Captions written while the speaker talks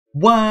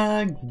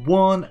Wag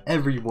one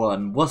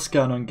everyone, what's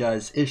going on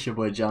guys? It's your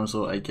boy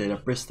Jamsel, aka the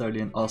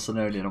Bristolian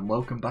Arsenalian, and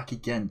welcome back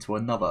again to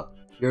another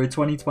Euro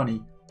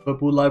 2020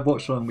 Football Live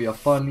Watchalong. We are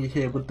finally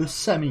here with the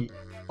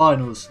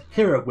semi-finals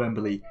here at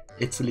Wembley,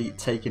 Italy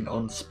taking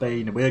on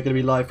Spain. We're going to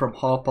be live from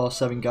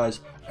 7:30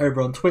 guys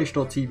over on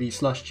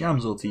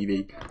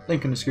twitch.tv/JamselTV.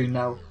 Link on the screen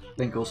now,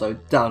 link also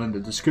down in the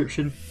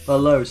description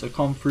below, so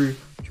come through,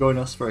 join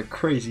us for a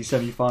crazy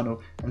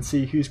semi-final and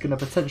see who's going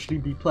to potentially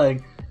be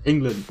playing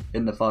England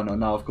in the final.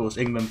 Now of course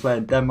England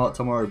playing Denmark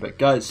tomorrow, but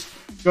guys,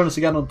 join us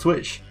again on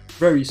Twitch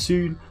very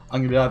soon.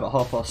 I'm going to be live at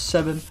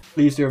 7:30.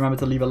 Please do remember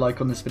to leave a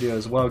like on this video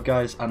as well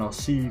guys, and I'll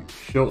see you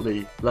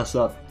shortly. Bless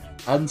up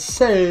and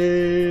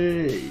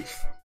safe.